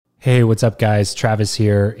Hey, what's up, guys? Travis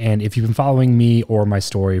here. And if you've been following me or my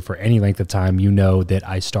story for any length of time, you know that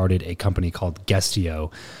I started a company called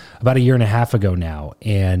Guestio about a year and a half ago now.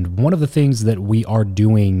 And one of the things that we are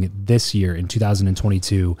doing this year in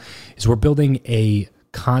 2022 is we're building a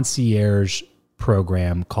concierge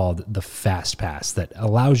program called the Fast Pass that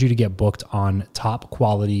allows you to get booked on top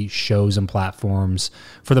quality shows and platforms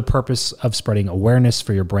for the purpose of spreading awareness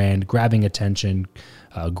for your brand, grabbing attention,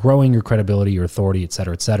 growing your credibility, your authority, et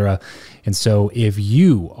cetera, et cetera. And so if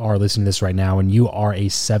you are listening to this right now and you are a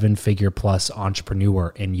 7-figure plus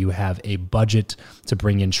entrepreneur and you have a budget to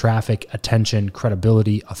bring in traffic, attention,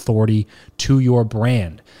 credibility, authority to your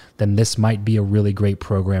brand, then this might be a really great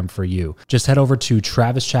program for you. Just head over to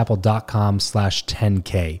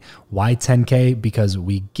travischappell.com/10K. Why 10K? Because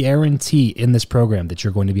we guarantee in this program that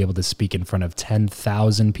you're going to be able to speak in front of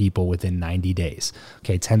 10,000 people within 90 days.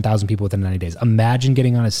 Okay, 10,000 people within 90 days. Imagine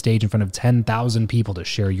getting on a stage in front of 10,000 people to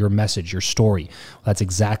share your message, your story. Well, that's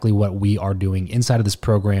exactly what we are doing inside of this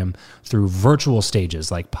program through virtual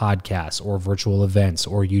stages like podcasts or virtual events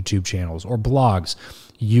or YouTube channels or blogs.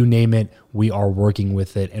 You name it, we are working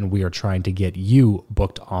with it, and we are trying to get you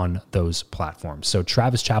booked on those platforms. So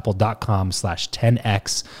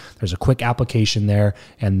travischappell.com/10X. There's a quick application there,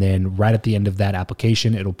 and then right at the end of that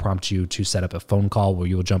application, it'll prompt you to set up a phone call where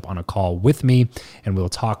you'll jump on a call with me, and we'll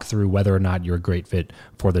talk through whether or not you're a great fit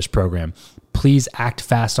for this program. Please act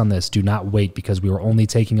fast on this. Do not wait, because we are only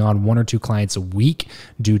taking on 1 or 2 clients a week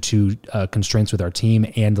due to constraints with our team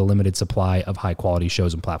and the limited supply of high quality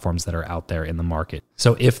shows and platforms that are out there in the market.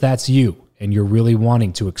 So if that's you and you're really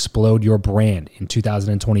wanting to explode your brand in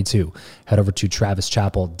 2022, head over to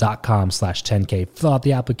travischappell.com/10K, fill out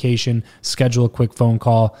the application, schedule a quick phone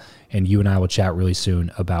call, and you and I will chat really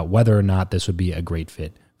soon about whether or not this would be a great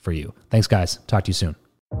fit for you. Thanks, guys. Talk to you soon.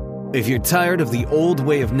 If you're tired of the old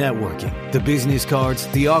way of networking, the business cards,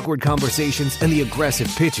 the awkward conversations, and the aggressive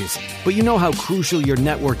pitches, but you know how crucial your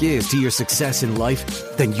network is to your success in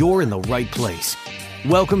life, then you're in the right place.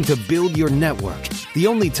 Welcome to Build Your Network, the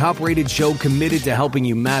only top-rated show committed to helping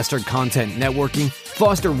you master content networking,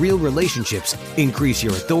 foster real relationships, increase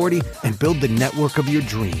your authority, and build the network of your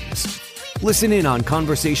dreams. Listen in on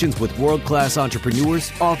conversations with world-class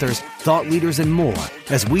entrepreneurs, authors, thought leaders, and more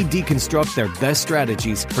as we deconstruct their best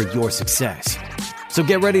strategies for your success. So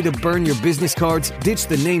get ready to burn your business cards, ditch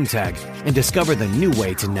the name tag, and discover the new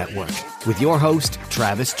way to network with your host,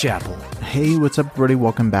 Travis Chappell. Hey, what's up, everybody?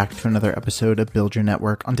 Welcome back to another episode of Build Your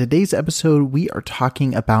Network. On today's episode, we are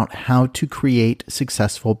talking about how to create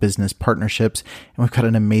successful business partnerships, and we've got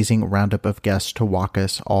an amazing roundup of guests to walk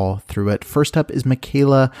us all through it. First up is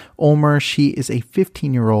Michaela Ulmer. She is a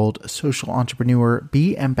 15-year-old social entrepreneur,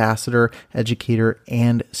 bee ambassador, educator,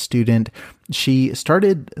 and student. She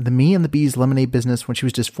started the Me and the Bees lemonade business when she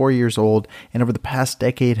was just 4 years old, and over the past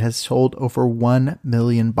decade has sold over 1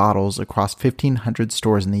 million bottles across 1,500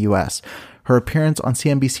 stores in the U.S. Her appearance on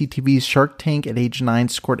CNBC TV's Shark Tank at age 9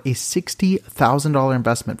 scored a $60,000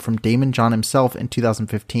 investment from Daymond John himself in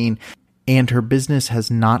 2015, and her business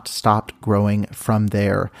has not stopped growing from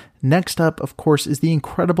there. Next up, of course, is the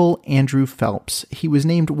incredible Andrew Phelps. He was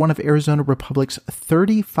named one of Arizona Republic's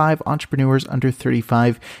 35 entrepreneurs under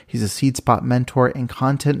 35. He's a Seed Spot mentor and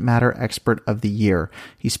Content Matter Expert of the Year.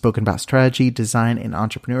 He's spoken about strategy, design, and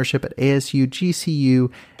entrepreneurship at ASU,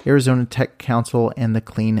 GCU, Arizona Tech Council, and the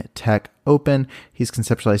Clean Tech Open. He's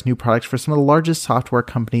conceptualized new products for some of the largest software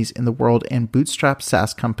companies in the world and bootstrap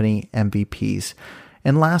SaaS company MVPs.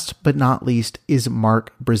 And last but not least is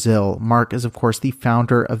Mark Brazil. Mark is, of course, the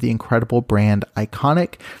founder of the incredible brand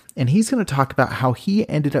Iconic, and he's going to talk about how he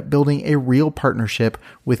ended up building a real partnership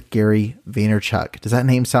with Gary Vaynerchuk. Does that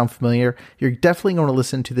name sound familiar? You're definitely going to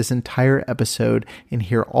listen to this entire episode and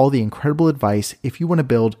hear all the incredible advice if you want to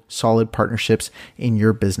build solid partnerships in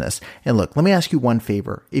your business. And look, let me ask you one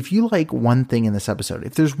favor. If you like one thing in this episode,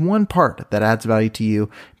 if there's one part that adds value to you,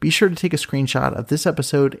 be sure to take a screenshot of this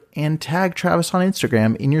episode and tag Travis on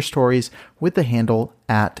Instagram in your stories with the handle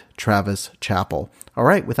 @TravisChappell. All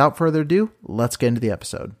right, without further ado, let's get into the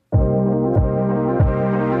episode.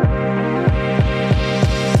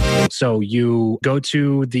 So you go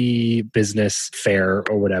to the business fair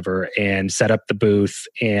or whatever and set up the booth,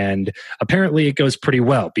 and apparently it goes pretty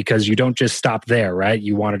well because you don't just stop there, right?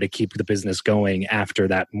 You wanted to keep the business going after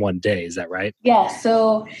that one day. Is that right? Yeah,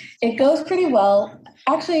 so it goes pretty well.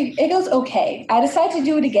 Actually, it goes okay. I decided to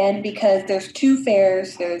do it again because there's 2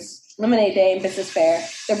 fairs. There's Lemonade Day and Business Fair.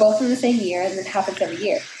 They're both in the same year, and it happens every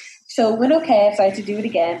year. So it went okay. I decided to do it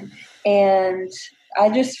again. And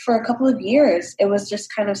For a couple of years, it was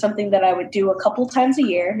just kind of something that I would do a couple times a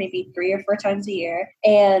year, maybe 3 or 4 times a year.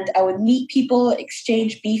 And I would meet people,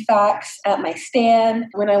 exchange bee facts at my stand.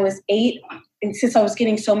 When I was 8, and since I was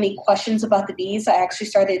getting so many questions about the bees, I actually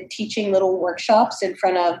started teaching little workshops in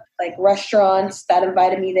front of like restaurants that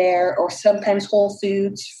invited me there, or sometimes Whole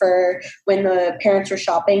Foods for when the parents were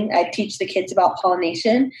shopping. I'd teach the kids about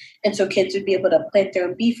pollination. And so kids would be able to plant their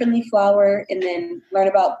own bee-friendly flower and then learn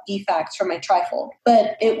about bee facts from my trifold.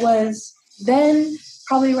 But it was then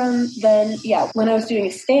probably around then, when I was doing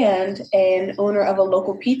a stand, an owner of a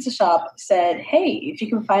local pizza shop said, hey, if you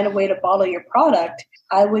can find a way to bottle your product,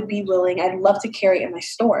 I'd love to carry it in my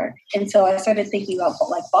store. And so I started thinking about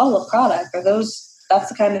like bottle a product. That's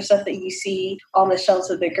the kind of stuff that you see on the shelves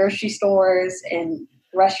of the grocery stores and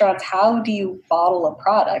restaurants. How do you bottle a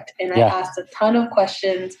product? And I asked a ton of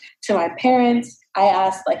questions to my parents. I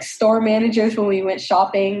asked like store managers when we went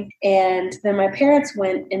shopping, and then my parents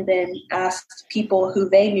went and then asked people who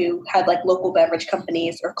they knew had like local beverage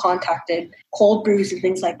companies or contacted cold brews and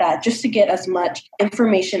things like that, just to get as much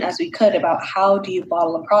information as we could about how do you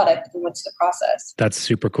bottle a product and what's the process. That's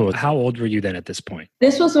super cool. How old were you then at this point?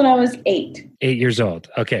 This was when I was 8. 8 years old.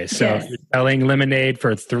 Okay. So You're selling lemonade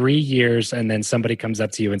for 3 years, and then somebody comes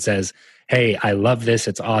up to you and says, hey, I love this.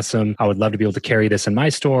 It's awesome. I would love to be able to carry this in my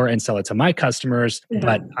store and sell it to my customers,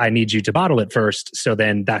 but I need you to bottle it first. So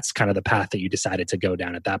then that's kind of the path that you decided to go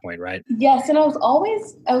down at that point, right? Yes. And I was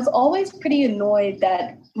always pretty annoyed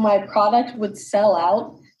that my product would sell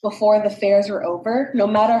out before the fairs were over. No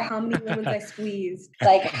matter how many lemons I squeezed,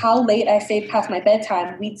 like how late I stayed past my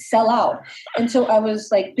bedtime, we'd sell out. And so I was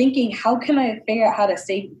like thinking, how can I figure out how to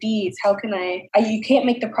save bees? How can you can't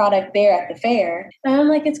make the product there at the fair. And I'm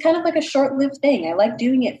like, it's kind of like a short-lived thing. I like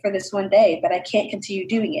doing it for this one day, but I can't continue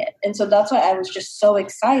doing it. And so that's why I was just so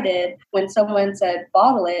excited when someone said,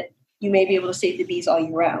 bottle it. You may be able to save the bees all year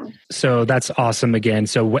round. So that's awesome again.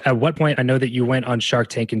 So at what point, I know that you went on Shark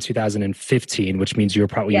Tank in 2015, which means you were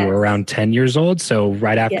around 10 years old. So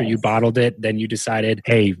right after you bottled it, then you decided,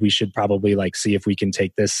 hey, we should probably see if we can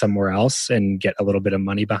take this somewhere else and get a little bit of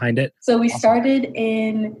money behind it. So we started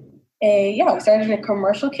in a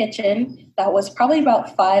commercial kitchen that was probably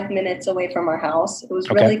about 5 minutes away from our house. It was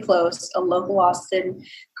really close, a local Austin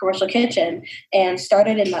commercial kitchen, and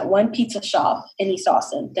started in that one pizza shop in East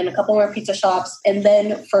Austin, then a couple more pizza shops. And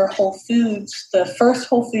then for Whole Foods, the first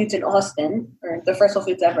Whole Foods in Austin, or the first Whole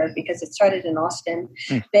Foods ever, because it started in Austin,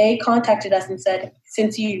 they contacted us and said,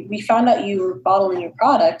 since we found out you were bottling your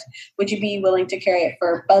product, would you be willing to carry it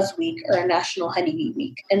for Buzz Week or a National Honeybee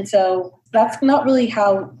Week? And so that's not really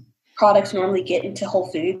how products normally get into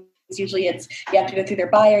Whole Foods. Usually you have to go through their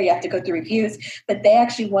buyer, you have to go through reviews, but they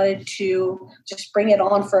actually wanted to just bring it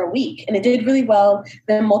on for a week. And it did really well.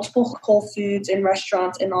 Then multiple Whole Foods and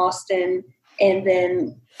restaurants in Austin, and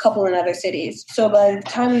then a couple in other cities. So by the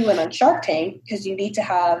time we went on Shark Tank, because you need to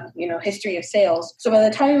have, history of sales. So by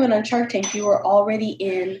the time we went on Shark Tank, you were already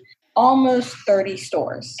in almost 30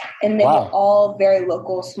 stores, and they were all very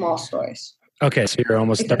local, small stores. Okay, so you're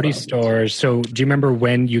almost 30 stores. So do you remember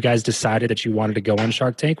when you guys decided that you wanted to go on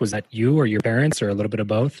Shark Tank? Was that you or your parents or a little bit of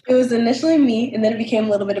both? It was initially me, and then it became a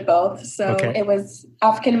little bit of both. So It was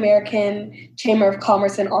African American Chamber of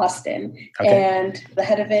Commerce in Austin. And the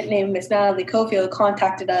head of it, named Miss Natalie Cofield,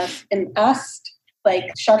 contacted us and asked,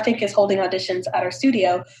 Shark Tank is holding auditions at our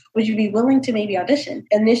studio. Would you be willing to maybe audition?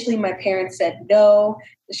 Initially, my parents said no.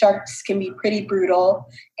 The sharks can be pretty brutal.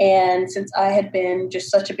 And since I had been just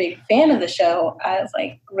such a big fan of the show, I was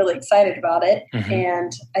really excited about it. Mm-hmm.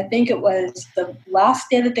 And I think it was the last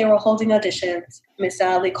day that they were holding auditions, Miss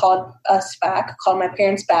Natalie called my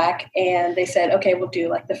parents back, and they said, okay, we'll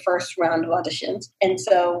do the first round of auditions. And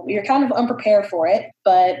so we were kind of unprepared for it,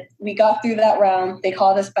 but we got through that round. They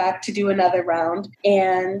called us back to do another round.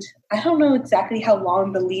 And I don't know exactly how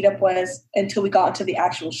long the lead up was until we got into the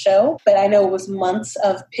actual show, but I know it was months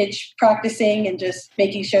of pitch practicing and just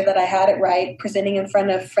making sure that I had it right, presenting in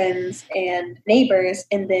front of friends and neighbors.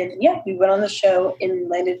 And then, we went on the show and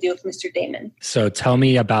landed a deal with Mr. Damon. So tell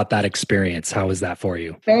me about that experience. How was that for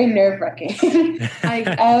you? Very nerve-wracking.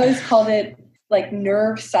 I always called it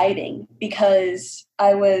nerve sighting because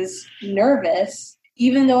I was nervous,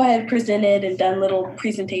 even though I had presented and done little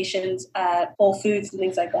presentations at Whole Foods and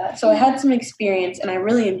things like that. So I had some experience and I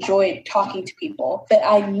really enjoyed talking to people, but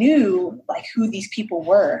I knew who these people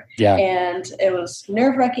were. Yeah. And it was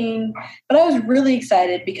nerve-wracking, but I was really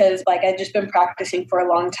excited because I'd just been practicing for a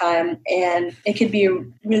long time and it could be a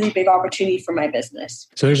really big opportunity for my business.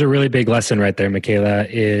 So there's a really big lesson right there, Michaela,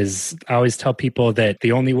 is I always tell people that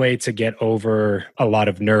the only way to get over a lot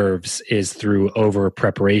of nerves is through over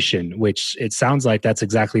preparation, which it sounds like that's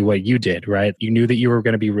exactly what you did, right? You knew that you were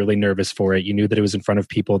going to be really nervous for it. You knew that it was in front of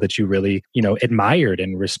people that you really, admired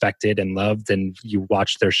and respected and loved, and you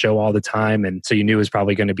watched their show all the time. And so you knew it was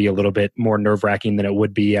probably going to be a little bit more nerve-wracking than it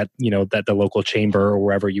would be at, at the local chamber or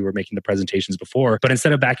wherever you were making the presentations before. But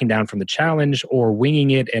instead of backing down from the challenge or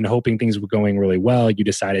winging it and hoping things were going really well, you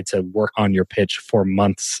decided to work on your pitch for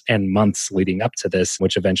months and months leading up to this,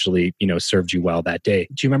 which eventually, served you well that day.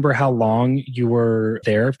 Do you remember how long you were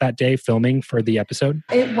there that day filming for the episode?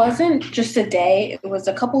 It wasn't just a day. It was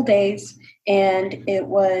a couple days. And it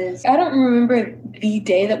was, I don't remember the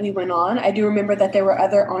day that we went on. I do remember that there were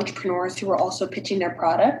other entrepreneurs who were also pitching their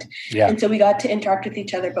product. Yeah. And so we got to interact with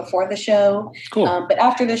each other before the show. Cool. But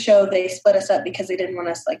after the show, they split us up because they didn't want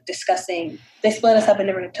us they split us up and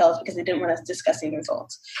never tell us because they didn't want us discussing the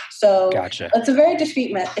results. So Gotcha. It's a very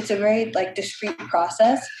discrete discrete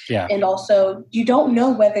process. Yeah. And also you don't know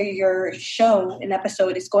whether your show, an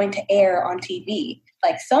episode, is going to air on TV.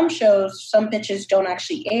 Like some shows, some pitches don't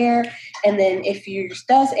actually air. And then if yours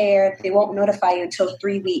does air, they won't notify you until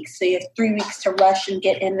 3 weeks. So you have 3 weeks to rush and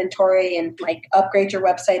get inventory and upgrade your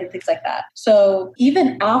website and things like that. So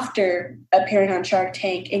even after appearing on Shark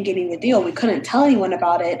Tank and getting the deal, we couldn't tell anyone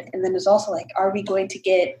about it. And then it was also are we going to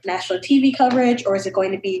get national TV coverage, or is it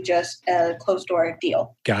going to be just a closed door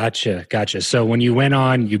deal? Gotcha. So when you went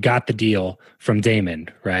on, you got the deal from Damon,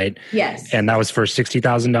 right? Yes. And that was for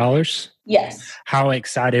 $60,000? Yes. How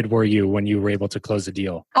excited were you when you were able to close the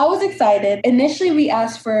deal? I was excited. Initially, we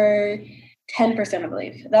asked for 10%, I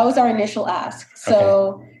believe. That was our initial ask.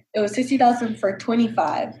 So It was $60,000 for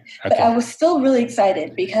 25. Okay. But I was still really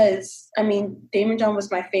excited because, Daymond John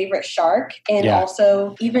was my favorite shark. And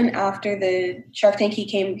also, even after the Shark Tank,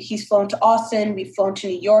 he's flown to Austin. We've flown to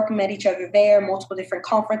New York, met each other there, multiple different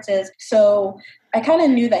conferences. So I kind of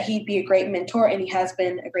knew that he'd be a great mentor, and he has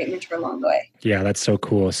been a great mentor along the way. Yeah, that's so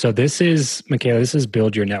cool. So this is, Michaela, this is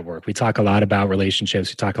Build Your Network. We talk a lot about relationships.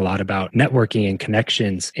 We talk a lot about networking and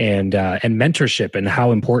connections and mentorship and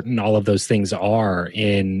how important all of those things are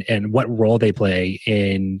and what role they play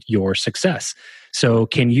in your success. So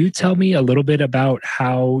can you tell me a little bit about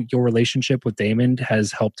how your relationship with Damon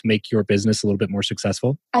has helped make your business a little bit more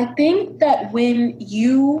successful? I think that when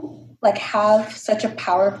you have such a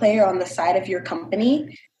power player on the side of your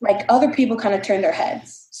company, other people kind of turn their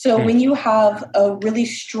heads. So when you have a really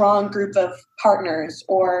strong group of partners,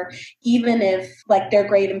 or even if they're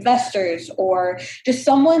great investors, or just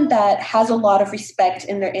someone that has a lot of respect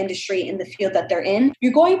in their industry, in the field that they're in,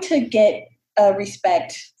 you're going to get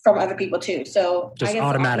respect from other people too. So just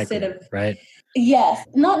automatically, right? Yes,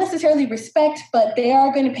 not necessarily respect, but they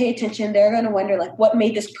are going to pay attention. They're going to wonder what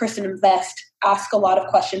made this person invest, ask a lot of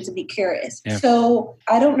questions and be curious. Yeah. So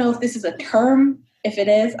I don't know if this is a term. If it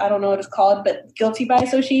is, I don't know what it's called, but guilty by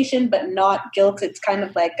association, but not guilt. It's kind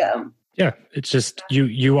of yeah, it's just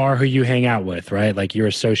you are who you hang out with, right? You're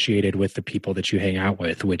associated with the people that you hang out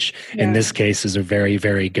with, which in this case is a very,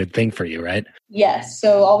 very good thing for you, right? Yes.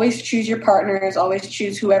 So always choose your partners, always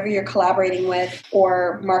choose whoever you're collaborating with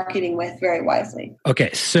or marketing with very wisely. Okay.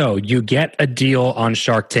 So you get a deal on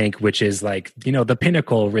Shark Tank, which is the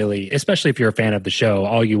pinnacle, really, especially if you're a fan of the show.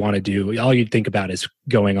 All you think about is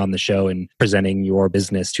going on the show and presenting your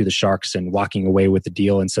business to the sharks and walking away with the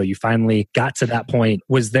deal. And so you finally got to that point.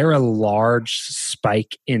 Was there a large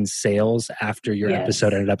spike in sales after your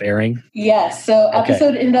episode ended up airing? Yes. So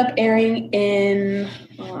episode ended up airing in,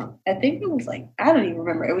 I think it was I don't even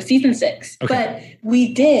remember. It was season 6. Okay. But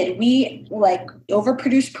we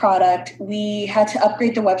overproduced product. We had to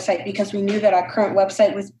upgrade the website because we knew that our current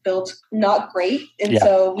website was built not great. And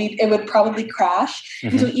so it would probably crash.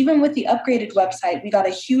 Mm-hmm. And so even with the upgraded website, we got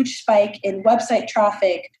a huge spike in website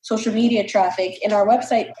traffic, social media traffic, and our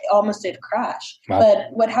website almost did crash. Wow.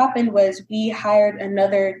 But what happened was we hired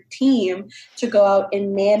another team to go out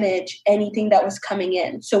and manage anything that was coming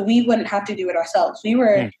in. So we wouldn't have to do it ourselves. We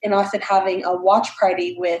were in Austin having a watch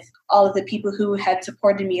party with all of the people who had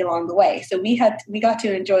supported me along the way. So we got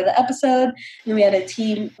to enjoy the episode, and we had a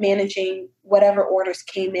team managing whatever orders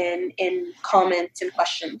came in comments and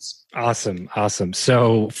questions. Awesome.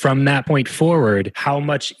 So from that point forward, how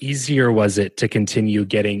much easier was it to continue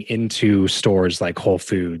getting into stores like Whole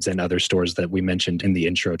Foods and other stores that we mentioned in the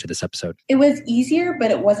intro to this episode? It was easier, but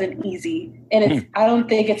it wasn't easy. And I don't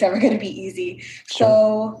think it's ever going to be easy. Sure.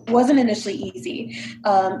 So it wasn't initially easy.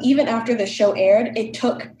 Even after the show aired, it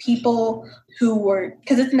took people who were,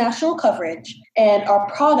 because it's national coverage and our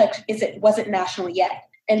product wasn't national yet.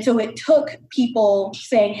 And so it took people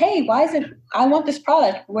saying, hey, why is it, I want this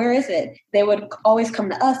product. Where is it? They would always come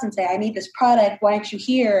to us and say, I need this product. Why aren't you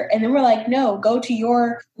here? And then we're like, no, go to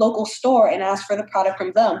your local store and ask for the product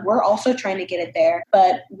from them. We're also trying to get it there,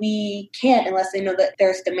 but we can't unless they know that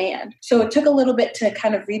there's demand. So it took a little bit to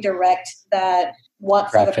kind of redirect that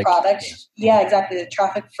want for the product. Yeah, exactly. The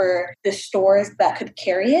traffic for the stores that could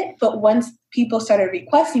carry it. But once people started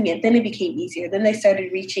requesting it, then it became easier. Then they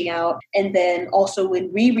started reaching out. And then also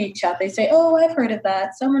when we reach out, they say, oh, I've heard of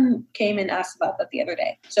that. Someone came and asked about that the other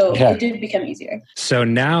day. So it did become easier. So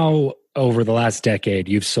now over the last decade,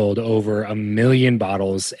 you've sold over 1 million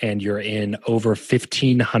bottles and you're in over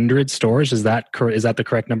 1,500 stores. Is that the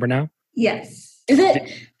correct number now? Yes. Is it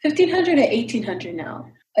 1,500 or 1,800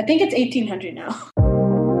 now? I think it's 1,800 now.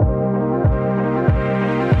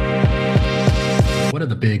 One of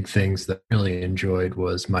the big things that I really enjoyed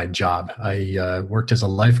was my job. I worked as a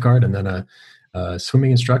lifeguard and then a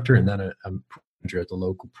swimming instructor and then a manager at the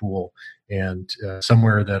local pool. And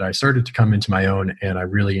somewhere that I started to come into my own, and I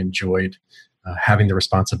really enjoyed having the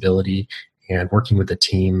responsibility and working with the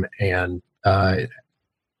team. And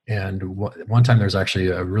one time there was actually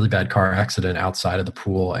a really bad car accident outside of the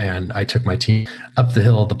pool, and I took my team up the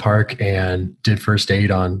hill of the park and did first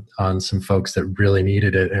aid on some folks that really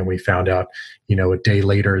needed it. And we found out, a day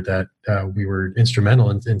later that we were instrumental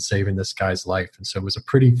in saving this guy's life. And so it was a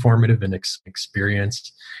pretty formative and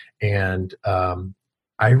experience. And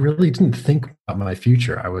I really didn't think about my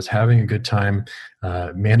future. I was having a good time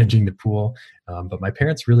managing the pool, but my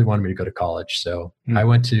parents really wanted me to go to college. So I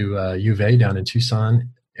went to U of A down in Tucson,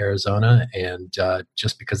 Arizona, and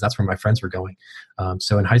just because that's where my friends were going.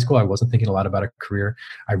 So in high school, I wasn't thinking a lot about a career.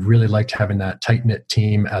 I really liked having that tight-knit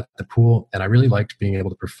team at the pool, and I really liked being able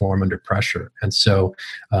to perform under pressure. And so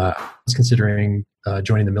I was considering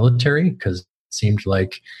joining the military because it seemed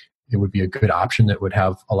like it would be a good option that would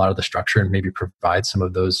have a lot of the structure and maybe provide some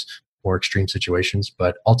of those more extreme situations.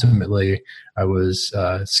 But ultimately, I was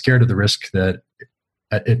scared of the risk that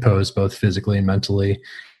it posed both physically and mentally.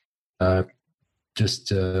 Just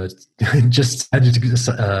decided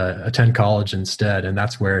to attend college instead, and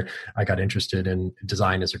that's where I got interested in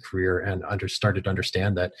design as a career and started to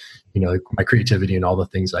understand that my creativity and all the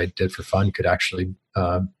things I did for fun could actually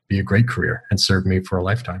be a great career and serve me for a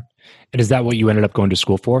lifetime. And is that what you ended up going to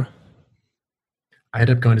school for? I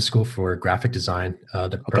ended up going to school for graphic design.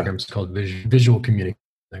 The program's called Visual Communication.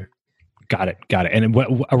 Got it. And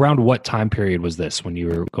around what time period was this when you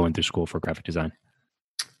were going through school for graphic design?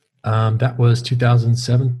 That was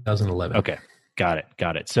 2007, 2011. Okay. Got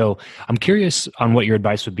it. So I'm curious on what your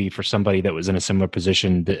advice would be for somebody that was in a similar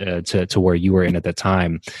position to where you were in at the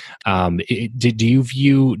time. Do you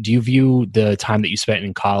view the time that you spent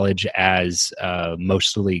in college as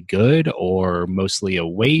mostly good or mostly a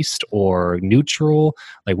waste or neutral?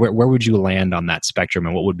 Like where would you land on that spectrum,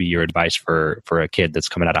 and what would be your advice for a kid that's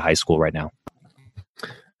coming out of high school right now?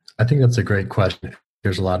 I think that's a great question.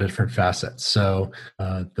 There's a lot of different facets. So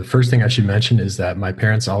the first thing I should mention is that my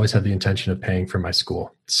parents always had the intention of paying for my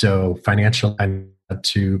school. So financially, I didn't have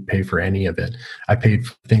to pay for any of it. I paid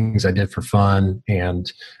for things I did for fun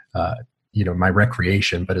and my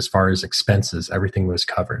recreation. But as far as expenses, everything was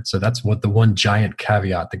covered. So that's what the one giant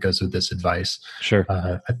caveat that goes with this advice. Sure.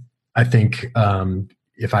 I think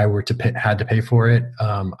if I were had to pay for it,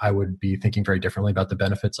 I would be thinking very differently about the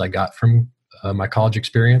benefits I got from my college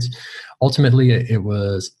experience. Ultimately, it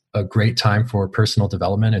was a great time for personal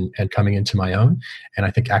development and coming into my own. And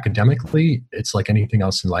I think academically, it's like anything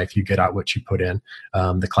else in life. You get out what you put in.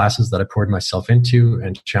 The classes that I poured myself into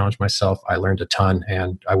and challenged myself, I learned a ton,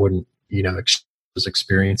 and I wouldn't, those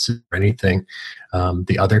experiences or anything.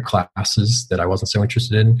 The other classes that I wasn't so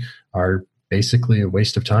interested in are basically a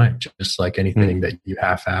waste of time, just like anything that you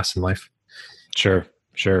half-ass in life. Sure.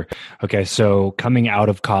 Okay. So coming out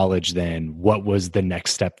of college then, what was the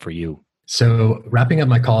next step for you? So wrapping up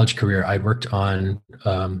my college career, I worked on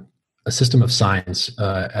a system of signs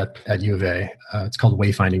at U of A. It's called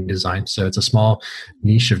wayfinding design. So it's a small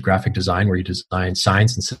niche of graphic design where you design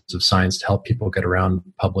signs and systems of signs to help people get around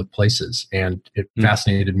public places. And it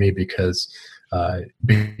fascinated me because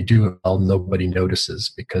they do it well, nobody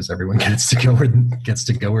notices because everyone gets to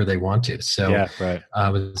go where they want to. So yeah, right. I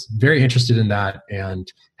was very interested in that and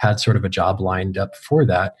had sort of a job lined up for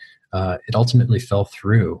that. It ultimately fell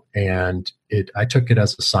through, and I took it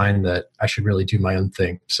as a sign that I should really do my own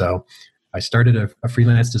thing. So I started a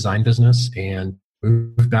freelance design business and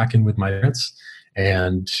moved back in with my parents,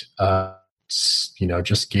 and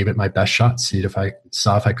just gave it my best shot. See if I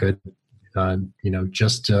could,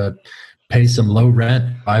 just pay some low rent,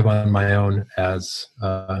 vibe on my own as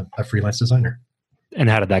a freelance designer. And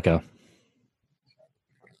how did that go?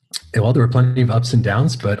 Well, there were plenty of ups and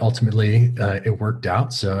downs, but ultimately it worked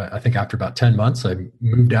out. So I think after about 10 months, I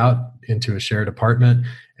moved out into a shared apartment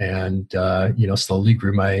and, slowly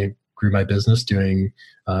grew my business doing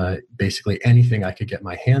basically anything I could get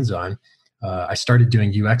my hands on. I started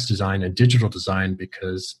doing UX design and digital design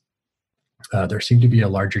because there seemed to be a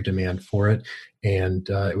larger demand for it, and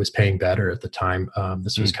it was paying better at the time.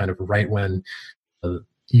 This was kind of right when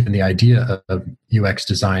even the idea of UX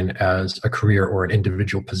design as a career or an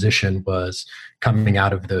individual position was coming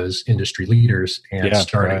out of those industry leaders and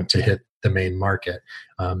starting to hit the main market.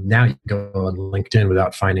 Now you can go on LinkedIn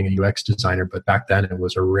without finding a UX designer, but back then it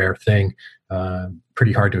was a rare thing.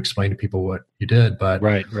 Pretty hard to explain to people what you did, but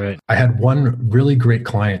right. I had one really great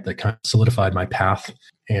client that kind of solidified my path,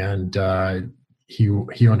 and he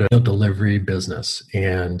owned a delivery business,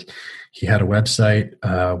 and he had a website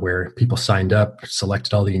where people signed up,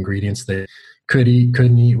 selected all the ingredients they could eat,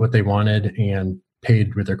 couldn't eat, what they wanted, and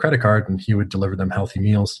paid with their credit card, and he would deliver them healthy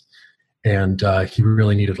meals. And he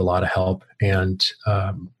really needed a lot of help. And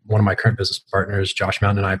one of my current business partners, Josh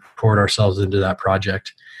Mountain, and I poured ourselves into that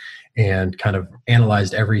project and kind of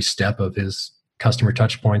analyzed every step of his customer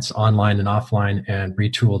touch points online and offline and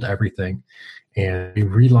retooled everything. And we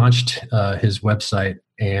relaunched his website,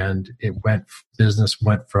 and business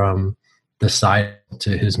went from the side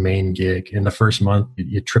to his main gig. In the first month,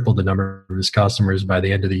 you tripled the number of his customers. By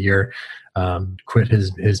the end of the year, quit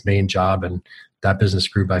his main job, and that business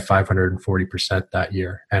grew by 540% that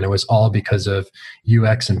year. And it was all because of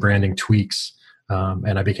UX and branding tweaks.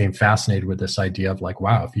 And I became fascinated with this idea of like,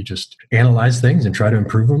 wow, if you just analyze things and try to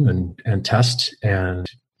improve them and test, and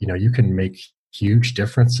you can make huge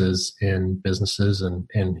differences in businesses and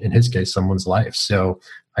in his case, someone's life. So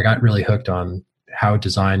I got really hooked on how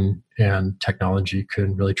design and technology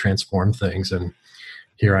could really transform things. And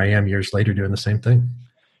here I am years later doing the same thing.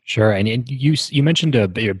 Sure. And you mentioned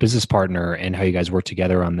your business partner and how you guys work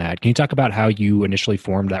together on that. Can you talk about how you initially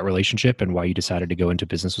formed that relationship and why you decided to go into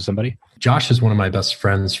business with somebody? Josh is one of my best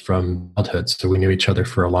friends from childhood. So we knew each other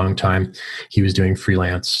for a long time. He was doing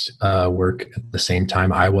freelance work at the same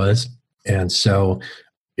time I was. And so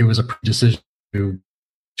it was a decision to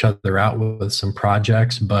each other out with some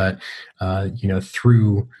projects, but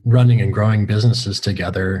through running and growing businesses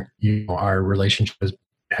together, our relationship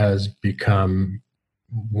has become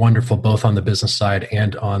wonderful, both on the business side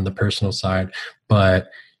and on the personal side. But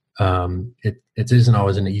it isn't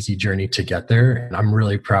always an easy journey to get there. And I'm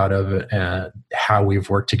really proud of it and how we've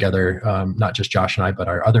worked together, not just Josh and I, but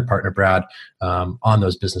our other partner, Brad, on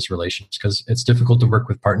those business relations. Because it's difficult to work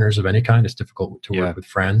with partners of any kind. It's difficult to work with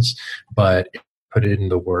friends, but put it in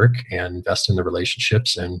the work and invest in the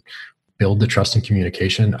relationships and build the trust and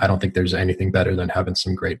communication. I don't think there's anything better than having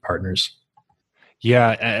some great partners.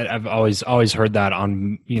 Yeah, I've always heard that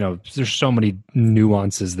on, there's so many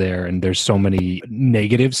nuances there, and there's so many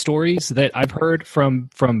negative stories that I've heard from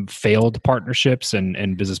failed partnerships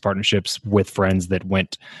and business partnerships with friends that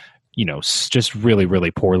went, just really,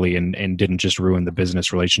 really poorly and didn't just ruin the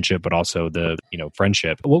business relationship, but also the,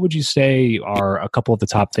 friendship. What would you say are a couple of the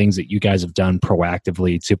top things that you guys have done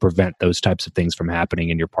proactively to prevent those types of things from happening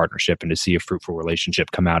in your partnership and to see a fruitful relationship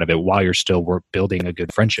come out of it while you're still building a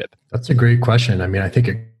good friendship? That's a great question. I mean, I think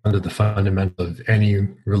it comes under the fundamental of any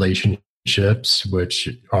relationships, which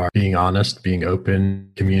are being honest, being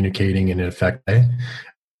open, communicating in an effective way.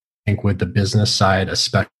 I think with the business side,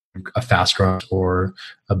 especially a fast growing or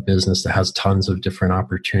a business that has tons of different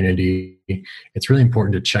opportunity, it's really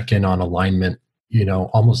important to check in on alignment,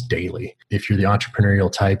 almost daily. If you're the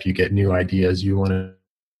entrepreneurial type, you get new ideas, you want to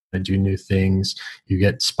do new things, you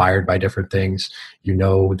get inspired by different things,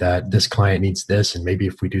 that this client needs this, and maybe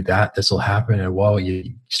if we do that, this will happen. And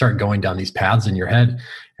you start going down these paths in your head.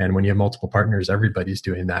 And when you have multiple partners, everybody's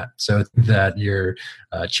doing that. So that you're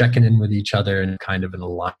checking in with each other and kind of an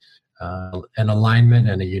alignment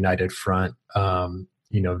and a united front,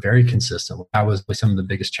 very consistent. That was some of the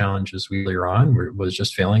biggest challenges we were on, was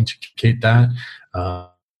just failing to communicate that.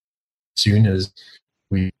 Soon as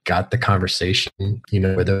we got the conversation,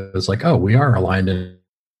 where it was like, oh, we are aligned and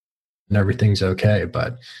everything's okay.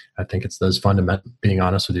 But I think it's those fundamental, being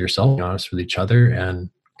honest with yourself, being honest with each other, and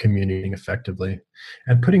communicating effectively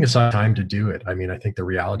and putting aside time to do it. I mean, I think the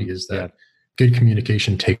reality is that good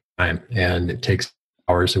communication takes time, and it takes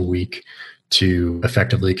hours a week to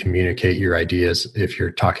effectively communicate your ideas if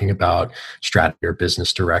you're talking about strategy or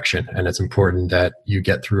business direction. And it's important that you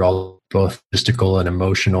get through both logistical and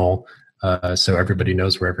emotional, so everybody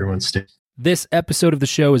knows where everyone stands. This episode of the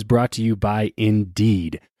show is brought to you by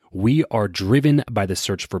Indeed. We are driven by the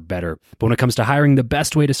search for better. But when it comes to hiring, the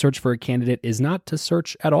best way to search for a candidate is not to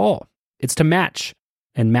search at all. It's to match,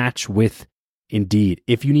 and match with Indeed.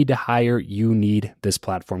 If you need to hire, you need this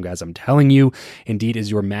platform, guys. I'm telling you, Indeed is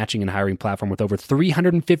your matching and hiring platform with over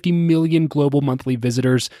 350 million global monthly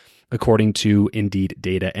visitors, according to Indeed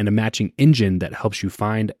data, and a matching engine that helps you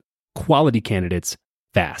find quality candidates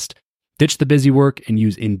fast. Ditch the busy work and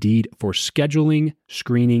use Indeed for scheduling,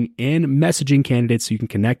 screening, and messaging candidates so you can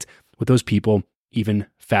connect with those people even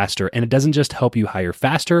faster. And it doesn't just help you hire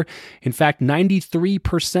faster. In fact,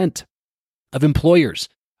 93% of employers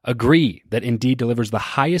agree that Indeed delivers the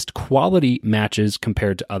highest quality matches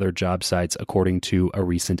compared to other job sites, according to a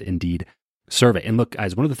recent Indeed survey. And look,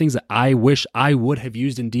 guys, one of the things that I wish I would have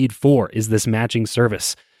used Indeed for is this matching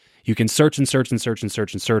service. You can search and search and search and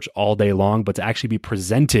search and search all day long, but to actually be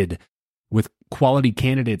presented with quality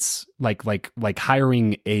candidates, like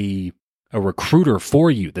hiring a recruiter for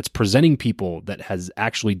you that's presenting people that has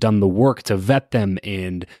actually done the work to vet them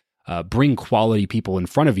and bring quality people in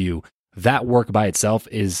front of you, that work by itself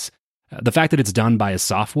is the fact that it's done by a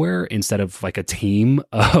software instead of like a team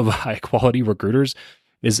of high quality recruiters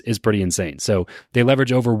is pretty insane. So they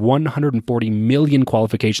leverage over 140 million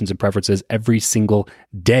qualifications and preferences every single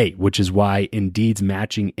day, which is why Indeed's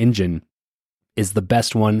matching engine is the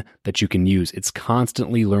best one that you can use. It's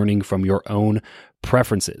constantly learning from your own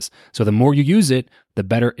preferences. So the more you use it, the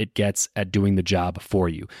better it gets at doing the job for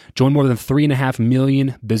you. Join more than 3.5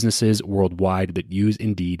 million businesses worldwide that use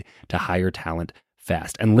Indeed to hire talent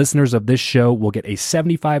fast. And listeners of this show will get a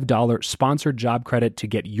 $75 sponsored job credit to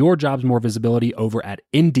get your jobs more visibility over at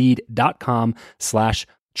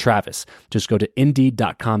Indeed.com/Travis. Just go to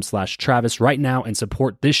Indeed.com/Travis right now and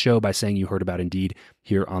support this show by saying you heard about Indeed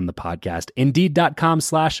here on the podcast.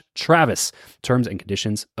 Indeed.com/Travis. Terms and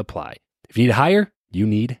conditions apply. If you need to hire, you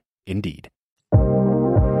need Indeed.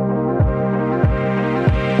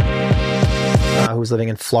 Who was living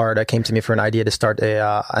in Florida came to me for an idea to start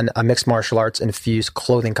a mixed martial arts infused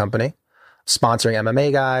clothing company, sponsoring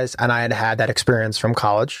MMA guys, and I had that experience from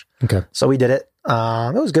college. Okay. So we did it.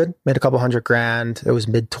 It was good. Made a couple $100,000. It was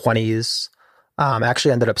mid-20s.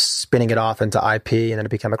 Actually ended up spinning it off into IP, and then it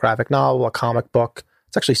became a graphic novel, a comic book.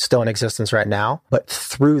 It's actually still in existence right now. But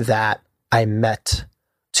through that, I met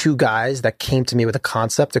two guys that came to me with a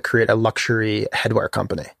concept to create a luxury headwear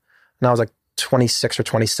company. And I was like 26 or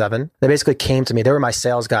 27. They basically came to me. They were my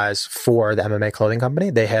sales guys for the MMA clothing company.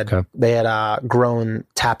 They had grown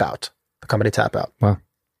Tap Out, the company Tap Out. Wow.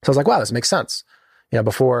 So I was like, wow, this makes sense. You know,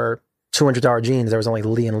 before $200 jeans, there was only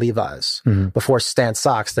Lee and Levi's. Mm-hmm. Before Stan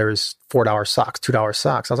socks, there was $4 socks, $2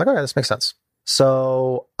 socks. I was like, all right, this makes sense.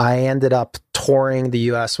 So I ended up touring the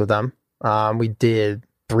US with them. We did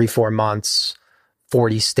 3-4 months,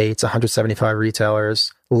 40 states, 175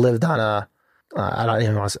 retailers, lived on a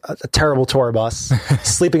terrible tour bus,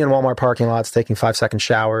 sleeping in Walmart parking lots, taking 5-second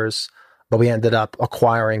showers. But we ended up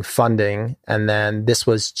acquiring funding. And then this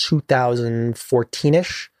was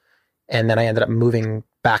 2014-ish. And then I ended up moving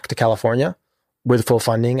back to California with full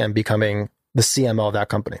funding and becoming the CMO of that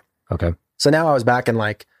company. Okay. So now I was back in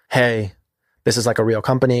like, hey, this is like a real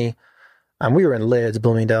company. And we were in Lids,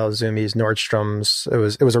 Bloomingdale's, Zumiez, Nordstrom's.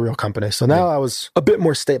 It was a real company. So now I was a bit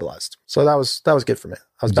more stabilized. So that was good for me.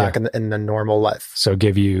 I was back in the normal life. So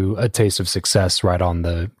give you a taste of success right on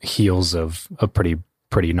the heels of a pretty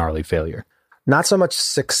gnarly failure. Not so much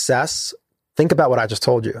success. Think about what I just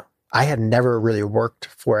told you. I had never really worked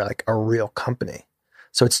for like a real company.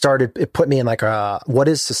 So it put me in like what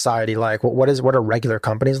is society like? What are regular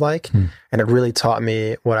companies like? And it really taught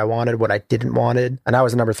me what I wanted, what I didn't wanted. And I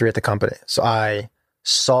was number 3 at the company. So I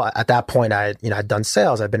saw at that point, I'd done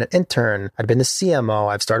sales. I'd been an intern. I'd been the CMO.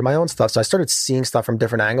 I've started my own stuff. So I started seeing stuff from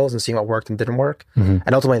different angles and seeing what worked and didn't work. Mm-hmm.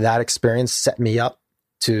 And ultimately that experience set me up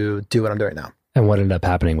to do what I'm doing now. And what ended up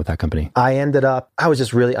happening with that company? I was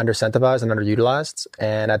just really underincentivized and underutilized.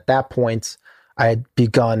 And at that point, I had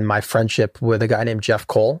begun my friendship with a guy named Jeff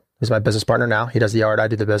Cole, who's my business partner now. He does the art, I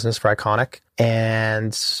do the business for Iconic.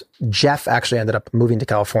 And Jeff actually ended up moving to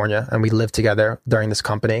California, and we lived together during this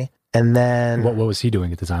company. And then... What was he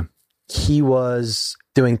doing at the time? He was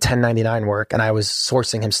doing 1099 work, and I was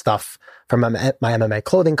sourcing him stuff from my MMA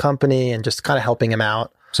clothing company and just kind of helping him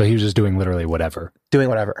out. So he was just doing literally whatever. Doing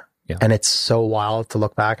whatever. Yeah. And it's so wild to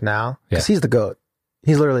look back now, because he's the GOAT.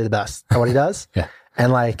 He's literally the best at what he does. Yeah.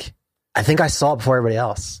 And like... I think I saw it before everybody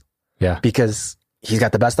else. Yeah. Because he's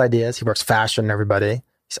got the best ideas. He works faster than everybody.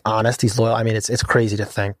 He's honest. He's loyal. I mean, it's crazy to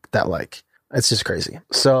think that like, it's just crazy.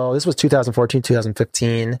 So this was 2014,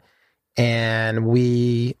 2015. And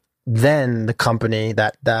the company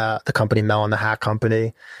Mel and the Hat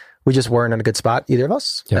Company, we just weren't in a good spot, either of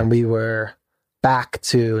us. Yeah. And we were back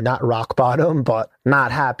to not rock bottom, but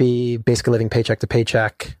not happy, basically living paycheck to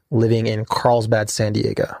paycheck, living in Carlsbad, San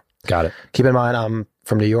Diego. Got it. Keep in mind, I'm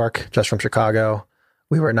from New York, Jeff's from Chicago.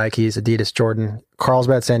 We were at Nike's, Adidas, Jordan,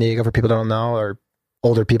 Carlsbad, San Diego, for people that don't know, or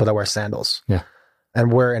older people that wear sandals. Yeah.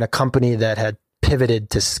 And we're in a company that had pivoted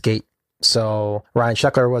to skate. So Ryan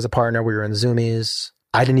Sheckler was a partner. We were in Zoomies.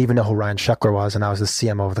 I didn't even know who Ryan Sheckler was, and I was the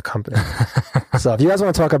CMO of the company. So if you guys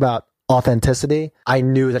want to talk about authenticity, I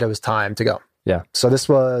knew that it was time to go. Yeah. So this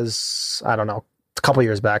was, I don't know, a couple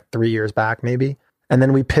years back, 3 years back, maybe. And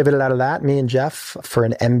then we pivoted out of that, me and Jeff, for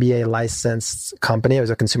an MBA licensed company. It was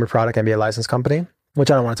a consumer product MBA licensed company, which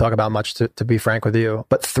I don't want to talk about much, to be frank with you.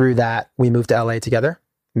 But through that, we moved to LA together.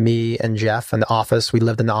 Me and Jeff in the office. We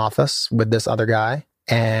lived in the office with this other guy.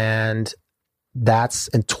 And that's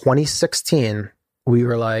in 2016. We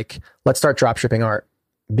were like, let's start dropshipping art,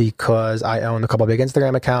 because I owned a couple of big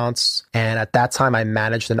Instagram accounts. And at that time, I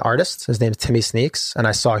managed an artist. His name is Timmy Sneaks. And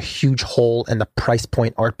I saw a huge hole in the price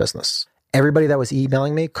point art business. Everybody that was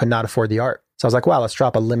emailing me could not afford the art. So I was like, wow, let's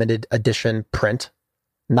drop a limited edition print,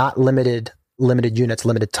 not limited units,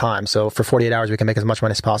 limited time. So for 48 hours, we can make as much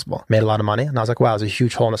money as possible. Made a lot of money. And I was like, wow, there's a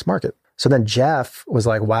huge hole in this market. So then Jeff was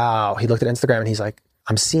like, wow, he looked at Instagram and he's like,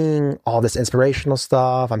 I'm seeing all this inspirational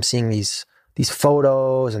stuff. I'm seeing these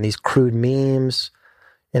photos and these crude memes.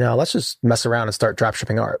 Let's just mess around and start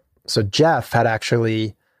dropshipping art. So Jeff had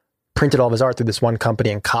actually printed all of his art through this one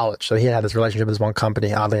company in college. So he had this relationship with this one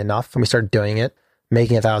company, oddly enough. And we started doing it,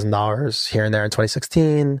 making $1,000 here and there in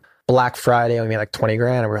 2016. Black Friday, we made like 20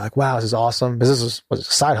 grand. And we were like, wow, this is awesome. This was a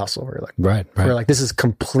side hustle. We were like, right. We were like, this is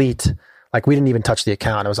complete. Like, we didn't even touch the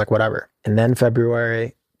account. It was like, whatever. And then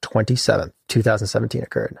February 27th, 2017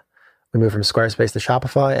 occurred. We moved from Squarespace to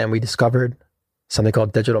Shopify, and we discovered something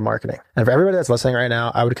called digital marketing. And for everybody that's listening right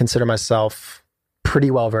now, I would consider myself pretty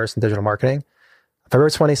well versed in digital marketing.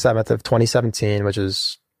 February 27th of 2017, which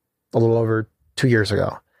is a little over 2 years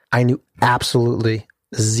ago, I knew absolutely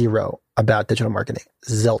zero about digital marketing.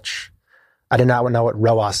 Zilch. I did not know what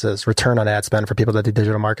ROAS is, return on ad spend. For people that do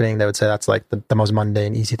digital marketing, they would say that's like the most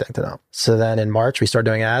mundane, easy thing to know. So then in March, we started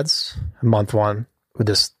doing ads. Month one,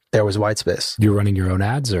 there was white space. You were running your own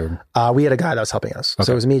ads, or? We had a guy that was helping us. Okay.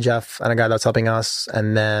 So it was me, Jeff, and a guy that was helping us.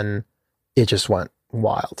 And then it just went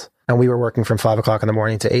wild. And we were working from 5 o'clock in the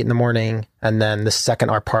morning to 8 in the morning. And then the second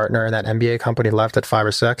our partner in that MBA company left at 5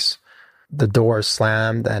 or 6, the doors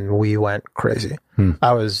slammed and we went crazy.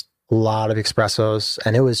 I was a lot of espressos.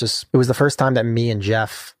 And it was the first time that me and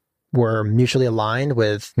Jeff were mutually aligned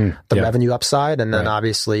with the revenue upside and then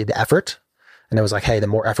obviously the effort. And it was like, hey, the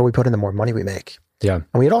more effort we put in, the more money we make. Yeah.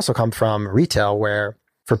 And we had also come from retail, where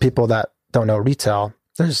for people that don't know retail,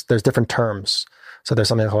 there's different terms. So there's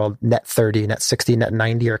something called net 30, net 60, net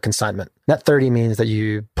 90, or consignment. Net 30 means that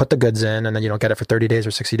you put the goods in and then you don't get it for 30 days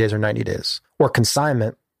or 60 days or 90 days. Or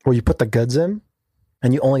consignment, where you put the goods in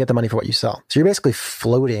and you only get the money for what you sell. So you're basically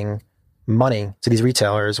floating money to these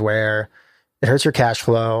retailers, where it hurts your cash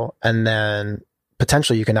flow and then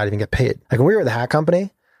potentially you cannot even get paid. Like when we were the hat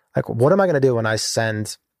company, like what am I going to do when I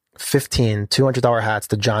send 15 $200 hats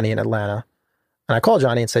to Johnny in Atlanta? And I call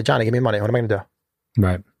Johnny and say, Johnny, give me money. What am I going to do?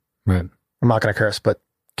 Right. I'm not going to curse, but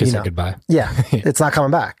kiss it goodbye. Yeah, it's not coming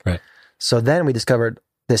back. Right. So then we discovered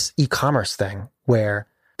this e-commerce thing where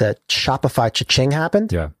the Shopify cha-ching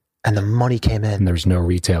happened. Yeah. And the money came in. And there's no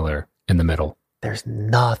retailer in the middle. There's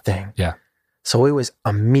nothing. Yeah. So it was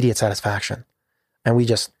immediate satisfaction. And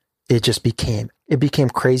it became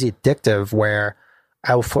crazy addictive, where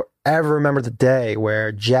I will forever remember the day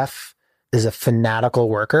where Jeff is a fanatical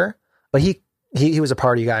worker, but he was a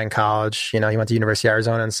party guy in college. He went to University of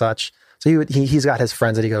Arizona and such. So he's got his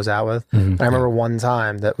friends that he goes out with. Mm-hmm. And I remember one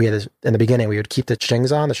time that we had in the beginning, we would keep the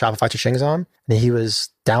chings on, the Shopify cha-chings on. And he was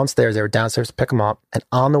downstairs. They were downstairs to pick him up. And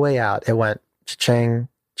on the way out, it went cha-ching,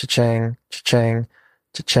 cha-ching, cha-ching,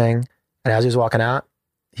 cha-ching. And as he was walking out,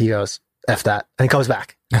 he goes, F that. And he comes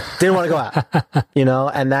back. Didn't want to go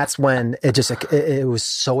out, and that's when it was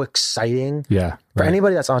so exciting. Yeah. For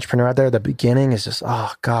anybody that's an entrepreneur out there, the beginning is just,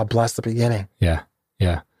 oh, God bless the beginning. Yeah.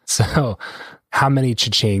 Yeah. So how many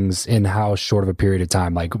cha-chings in how short of a period of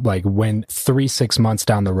time? Like when 3-6 months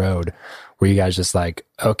down the road, were you guys just like,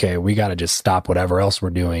 okay, we got to just stop whatever else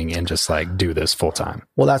we're doing and just like do this full time?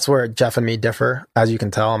 Well, that's where Jeff and me differ. As you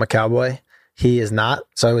can tell, I'm a cowboy. He is not.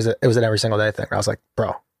 So it was an every single day thing. I was like,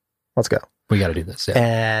 bro, let's go. We got to do this. Yeah.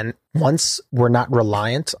 And once we're not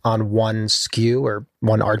reliant on one SKU or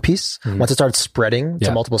one art piece, once it started spreading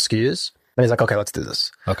to multiple SKUs, then he's like, okay, let's do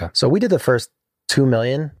this. Okay. So we did the first 2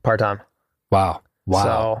 million part-time. Wow.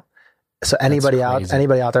 So anybody out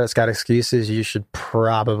there that's got excuses, you should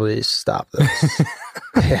probably stop this.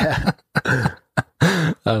 Yeah.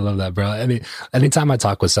 I love that, bro. Anytime I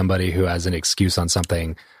talk with somebody who has an excuse on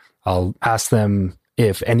something, I'll ask them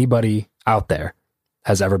if anybody out there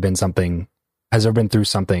has ever been something has ever been through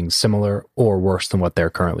something similar or worse than what they're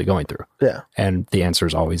currently going through? Yeah. And the answer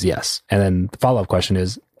is always yes. And then the follow-up question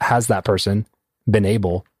is, has that person been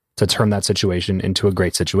able to turn that situation into a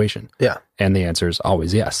great situation? Yeah. And the answer is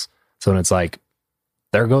always yes. So then it's like,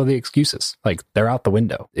 there go the excuses. Like, they're out the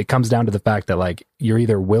window. It comes down to the fact that like, you're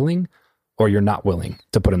either willing or you're not willing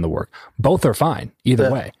to put in the work. Both are fine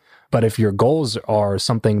either way. But if your goals are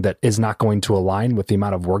something that is not going to align with the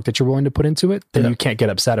amount of work that you're willing to put into it, then you can't get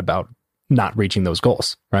upset about not reaching those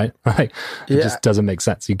goals, right? Like, it just doesn't make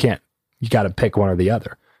sense. You can't. You got to pick one or the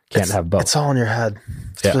other. Can't have both. It's all in your head.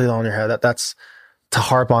 It's really all in your head. That's to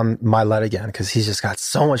harp on Mylett again, because he's just got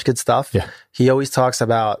so much good stuff. Yeah. He always talks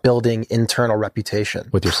about building internal reputation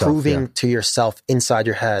with yourself, proving to yourself inside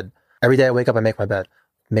your head. Every day I wake up, I make my bed,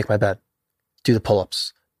 do the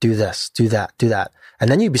pull-ups, do this, do that, do that. And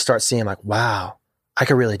then you start seeing like, wow, I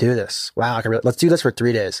could really do this. Wow, let's do this for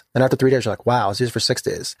 3 days. And after 3 days, you're like, wow, let's do this for 6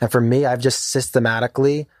 days. And for me, I've just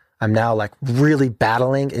systematically, I'm now like really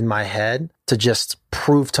battling in my head to just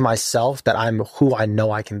prove to myself that I'm who I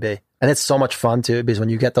know I can be. And it's so much fun too, because when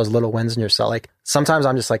you get those little wins in yourself, like sometimes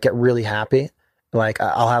I'm just like get really happy. Like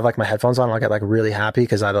I'll have like my headphones on and I'll get like really happy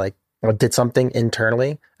because I like did something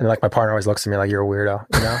internally. And like my partner always looks at me like, you're a weirdo,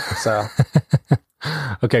 you know? So.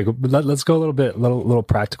 Okay, let's go a little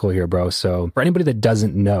practical here, bro. So for anybody that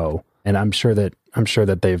doesn't know, and I'm sure that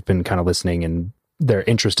they've been kind of listening and their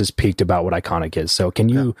interest is piqued about what Iconic is. So can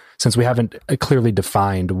you, since we haven't clearly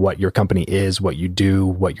defined what your company is, what you do,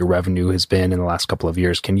 what your revenue has been in the last couple of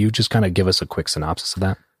years, can you just kind of give us a quick synopsis of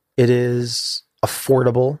that? It is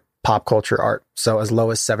affordable pop culture art. So as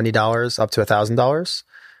low as $70 up to $1,000.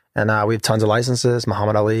 And we have tons of licenses: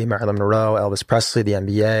 Muhammad Ali, Marilyn Monroe, Elvis Presley, the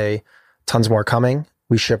NBA, tons more coming.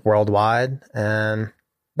 We ship worldwide. And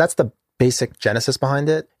that's the basic genesis behind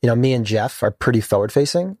it. You know, me and Jeff are pretty forward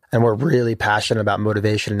facing and we're really passionate about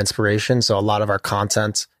motivation and inspiration. So a lot of our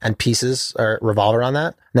content and pieces revolve around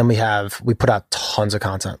that. And then we put out tons of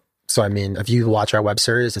content. So, I mean, if you watch our web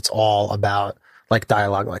series, it's all about like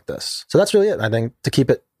dialogue like this. So that's really it. I think to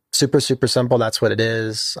keep it super, super simple, that's what it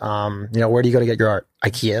is. You know, where do you go to get your art?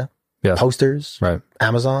 IKEA, posters, right?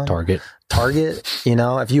 Amazon, Target. You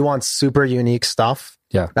know, if you want super unique stuff,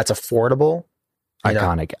 that's affordable.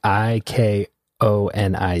 Iconic. IKONICK.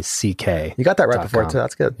 You got that right before too.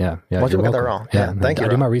 That's good. Yeah. Most people got that wrong. Yeah. Thank you. I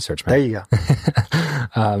do my research, man. There you go.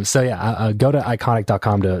 Go to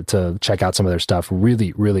iconic.com to check out some of their stuff.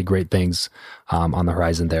 Really, really great things on the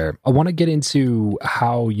horizon there. I want to get into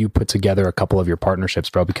how you put together a couple of your partnerships,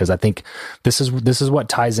 bro, because I think this is what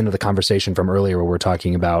ties into the conversation from earlier where we're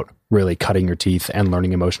talking about really cutting your teeth and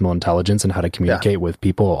learning emotional intelligence and how to communicate with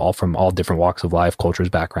people all from all different walks of life, cultures,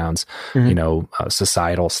 backgrounds, you know,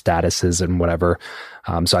 societal statuses and whatever.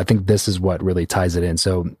 So I think this is what really ties it in.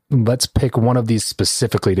 So let's pick one of these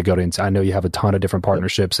specifically to go into. I know you have a ton of different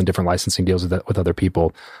partnerships and different licensing deals with other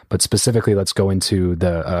people, but specifically let's go into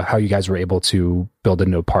the how you guys were able to build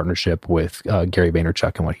into a partnership with Gary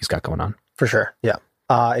Vaynerchuk and what he's got going on. For sure. Yeah.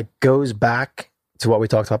 It goes back to what we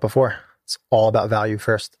talked about before. It's all about value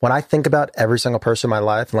first. When I think about every single person in my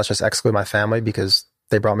life, and let's just exclude my family because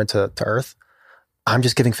they brought me to earth, I'm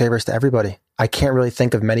just giving favors to everybody. I can't really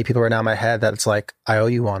think of many people right now in my head that it's like, I owe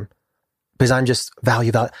you one. Because I'm just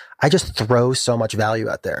value. I just throw so much value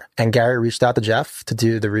out there. And Gary reached out to Jeff to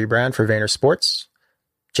do the rebrand for Vayner Sports.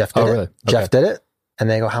 Jeff did it. Really? Okay. Jeff did it. And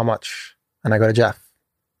they go, how much? And I go to Jeff,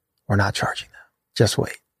 we're not charging them. Just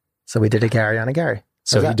wait. So we did a Gary on a Gary.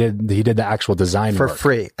 So he did the actual design for work.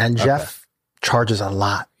 Free. And Jeff charges a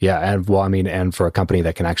lot. Yeah. And well, I mean, and for a company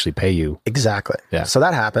that can actually pay you. Exactly. Yeah. So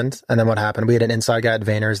that happened. And then what happened? We had an inside guy at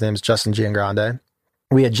Vayner. His name's Justin Giangrande.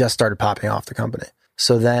 We had just started popping off the company.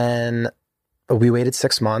 So then we waited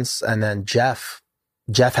 6 months and then Jeff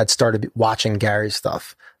had started watching Gary's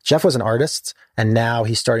stuff. Jeff was an artist and now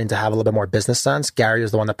he's starting to have a little bit more business sense. Gary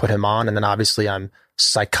is the one that put him on. And then obviously I'm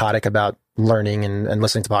psychotic about learning and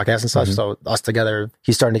listening to podcasts and such. Mm-hmm. So us together,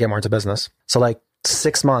 he's starting to get more into business. So like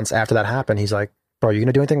 6 months after that happened, he's like, bro, are you going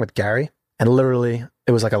to do anything with Gary? And literally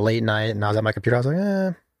it was like a late night and I was at my computer. I was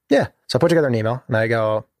like, yeah. So I put together an email and I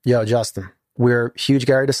go, yo, Justin, we're huge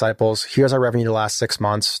Gary disciples. Here's our revenue the last 6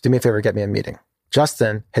 months. Do me a favor, get me a meeting.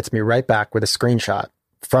 Justin hits me right back with a screenshot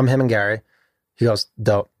from him and Gary. He goes,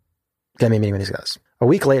 dope. Get me a meeting with these guys. A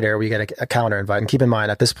week later, we get a calendar invite. And keep in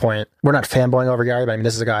mind, at this point, we're not fanboying over Gary, but I mean,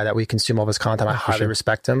 this is a guy that we consume all of his content. I highly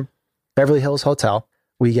respect him. Beverly Hills Hotel.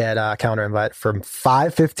 We get a calendar invite from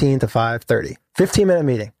 5:15 to 5:30. 15-minute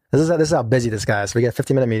meeting. This is how busy this guy is. So we get a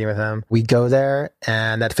 15-minute meeting with him. We go there,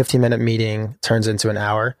 and that 15-minute meeting turns into an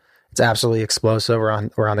hour. It's absolutely explosive. We're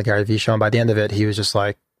on the Gary Vee show. And by the end of it, he was just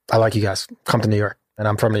like, I like you guys. Come to New York. And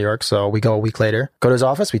I'm from New York. So we go a week later, go to his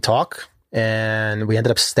office. We talk. And we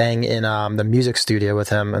ended up staying in the music studio with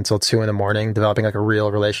him until 2 a.m, developing like a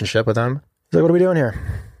real relationship with him. He's like, what are we doing here?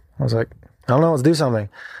 I was like, I don't know, let's do something.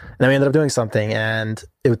 And then we ended up doing something. And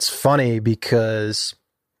it's funny because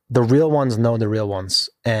the real ones know the real ones.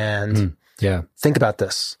 And think about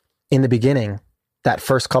this. In the beginning, that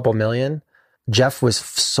first couple million, Jeff was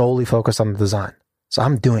solely focused on the design. So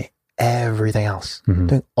I'm doing everything else,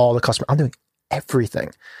 doing all the customer, I'm doing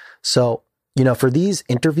everything. So, you know, for these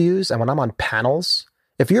interviews and when I'm on panels,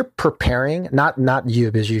 if you're preparing, not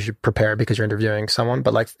you, because you should prepare because you're interviewing someone,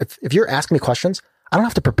 but like if you're asking me questions, I don't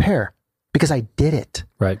have to prepare because I did it.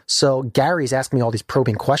 Right. So Gary's asking me all these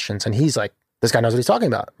probing questions and he's like, this guy knows what he's talking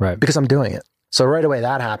about. Right. Because I'm doing it. So right away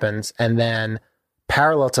that happens. And then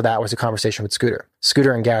parallel to that was a conversation with Scooter.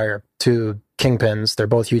 Scooter and Gary are two kingpins. They're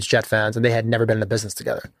both huge Jet fans and they had never been in a business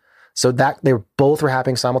together. So that they were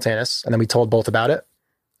happening simultaneous. And then we told both about it.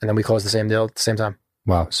 And then we closed the same deal at the same time.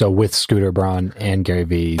 Wow. So with Scooter Braun and Gary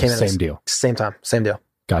Vee, same deal. Same time, same deal.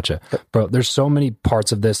 Gotcha. Bro, there's so many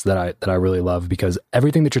parts of this that I really love because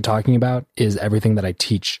everything that you're talking about is everything that I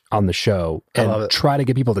teach on the show and try to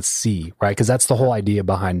get people to see, right? Because that's the whole idea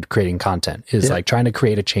behind creating content is like trying to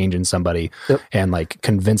create a change in somebody and like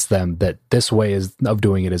convince them that this way of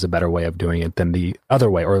doing it is a better way of doing it than the other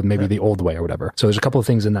way or maybe the old way or whatever. So there's a couple of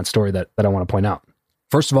things in that story that I want to point out.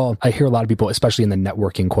 First of all, I hear a lot of people, especially in the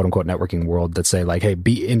networking, quote unquote, networking world that say like, hey,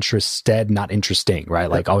 be interested, not interesting, right?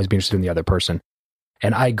 Like always be interested in the other person.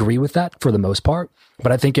 And I agree with that for the most part,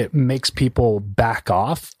 but I think it makes people back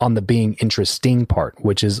off on the being interesting part,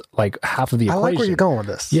 which is like half of the equation. I like where you're going with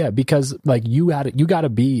this. Yeah, because like you got to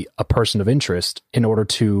be a person of interest in order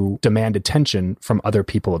to demand attention from other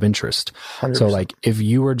people of interest. 100%. So like if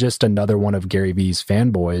you were just another one of Gary Vee's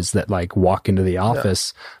fanboys that like walk into the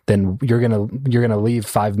office, then you're gonna leave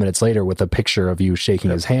 5 minutes later with a picture of you shaking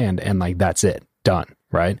his hand and like that's it, done,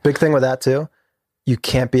 right? Big thing with that too. You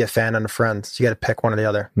can't be a fan and a friend. So you got to pick one or the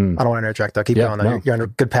other. I don't want to interject though. Keep going though. No. You're on a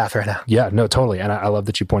good path right now. Yeah, no, totally. And I love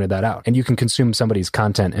that you pointed that out. And you can consume somebody's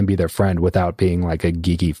content and be their friend without being like a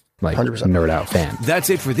geeky, like 100%. Nerd out fan.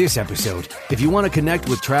 That's it for this episode. If you want to connect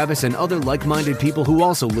with Travis and other like-minded people who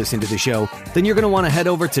also listen to the show, then you're going to want to head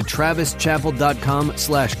over to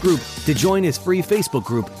travischappell.com/group to join his free Facebook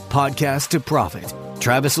group, Podcast to Profit.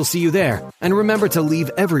 Travis will see you there. And remember to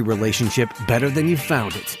leave every relationship better than you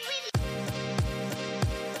found it.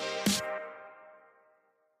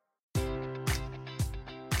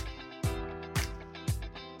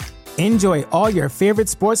 Enjoy all your favorite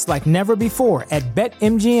sports like never before at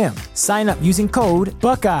BetMGM. Sign up using code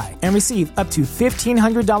Buckeye and receive up to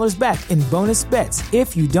 $1,500 back in bonus bets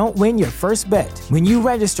if you don't win your first bet. When you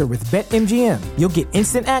register with BetMGM, you'll get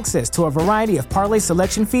instant access to a variety of parlay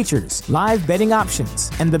selection features, live betting options,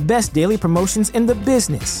 and the best daily promotions in the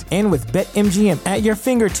business. And with BetMGM at your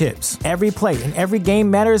fingertips, every play and every game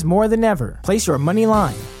matters more than ever. Place your money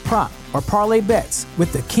line, prop, or parlay bets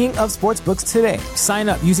with the king of sportsbooks today. Sign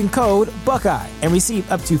up using code Buckeye and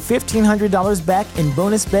receive up to $1,500 back in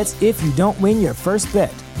bonus bets if you don't win your first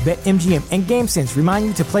bet. BetMGM and GameSense remind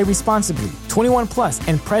you to play responsibly. 21 plus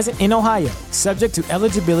and present in Ohio, subject to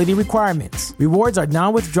eligibility requirements. Rewards are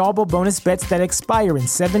non-withdrawable bonus bets that expire in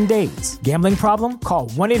 7 days. Gambling problem? Call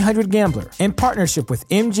 1-800-GAMBLER in partnership with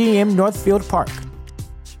MGM Northfield Park.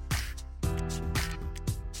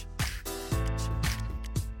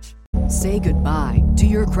 Say goodbye to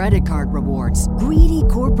your credit card rewards. Greedy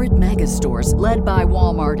corporate mega stores, led by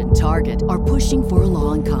Walmart and Target, are pushing for a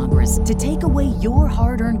law in Congress to take away your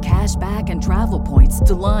hard-earned cash back and travel points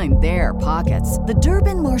to line their pockets. The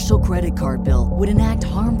Durbin-Marshall credit card bill would enact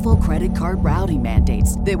harmful credit card routing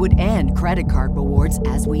mandates that would end credit card rewards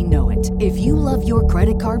as we know it. If you love your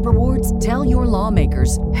credit card rewards, tell your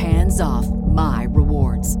lawmakers, hands off my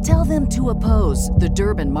rewards. Tell them to oppose the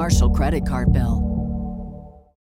Durbin-Marshall credit card bill.